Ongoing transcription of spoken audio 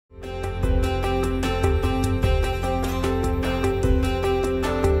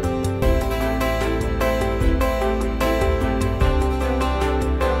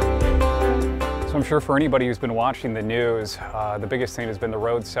sure for anybody who's been watching the news, the biggest thing has been the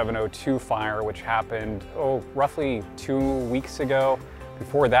Road 702 fire, which happened, roughly 2 weeks ago.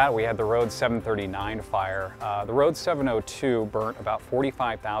 Before that, we had the Road 739 fire. The Road 702 burnt about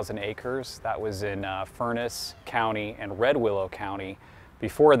 45,000 acres. That was in Furnace County and Red Willow County.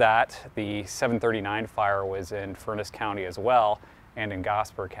 Before that, the 739 fire was in Furnace County as well and in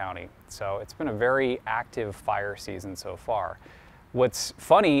Gosper County. So it's been a very active fire season so far. What's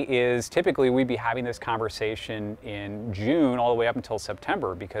funny is typically we'd be having this conversation in June all the way up until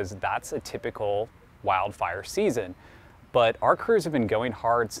September because that's a typical wildfire season. But our crews have been going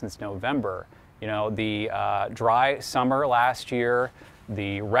hard since November. You know, the dry summer last year,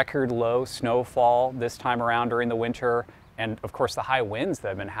 the record low snowfall this time around during the winter, and of course the high winds that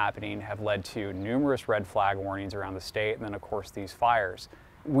have been happening have led to numerous red flag warnings around the state, and then of course these fires.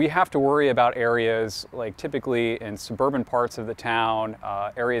 We have to worry about areas like typically in suburban parts of the town,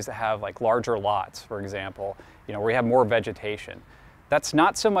 areas that have like larger lots, for example, you know, where we have more vegetation. That's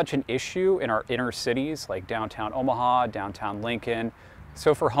not so much an issue in our inner cities like downtown Omaha, downtown Lincoln.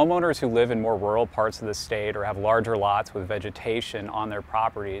 So for homeowners who live in more rural parts of the state or have larger lots with vegetation on their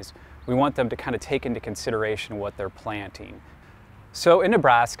properties, we want them to kind of take into consideration what they're planting. So in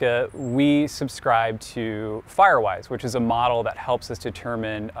Nebraska, we subscribe to FireWise, which is a model that helps us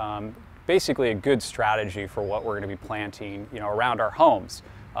determine basically a good strategy for what we're going to be planting, you know, around our homes.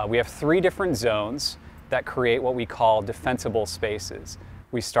 We have 3 different zones that create what we call defensible spaces.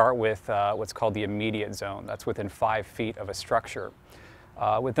 We start with what's called the immediate zone. That's within 5 feet of a structure.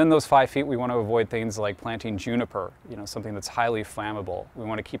 Within those 5 feet, we want to avoid things like planting juniper, you know, something that's highly flammable. We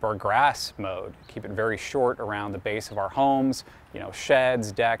want to keep our grass mowed, keep it very short around the base of our homes, you know,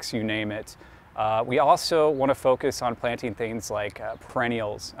 sheds, decks, you name it. We also want to focus on planting things like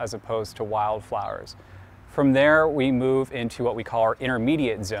perennials as opposed to wildflowers. From there, we move into what we call our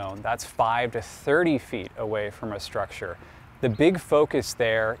intermediate zone. That's 5 to 30 feet away from a structure. The big focus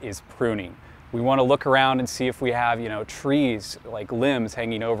there is pruning. We want to look around and see if we have, you know, trees like limbs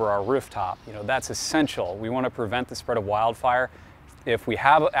hanging over our rooftop. You know, that's essential. We want to prevent the spread of wildfire. If we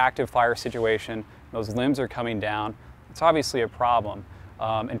have an active fire situation, those limbs are coming down, it's obviously a problem.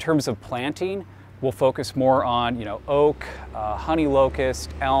 In terms of planting, we'll focus more on, you know, oak, honey locust,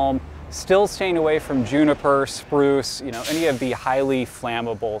 elm, still staying away from juniper, spruce, you know, any of the highly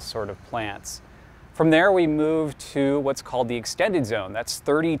flammable sort of plants. From there, we move to what's called the extended zone. That's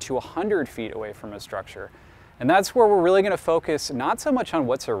 30 to 100 feet away from a structure. And that's where we're really going to focus not so much on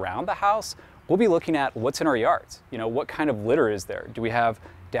what's around the house. We'll be looking at what's in our yards. You know, what kind of litter is there? Do we have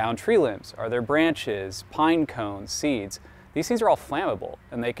down tree limbs? Are there branches, pine cones, seeds? These things are all flammable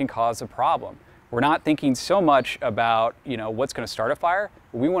and they can cause a problem. We're not thinking so much about, you know, what's going to start a fire.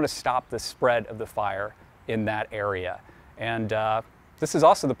 We want to stop the spread of the fire in that area. And this is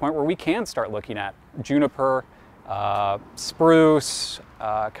also the point where we can start looking at juniper, spruce,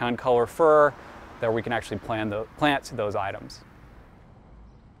 concolor fir, that we can actually plant those items.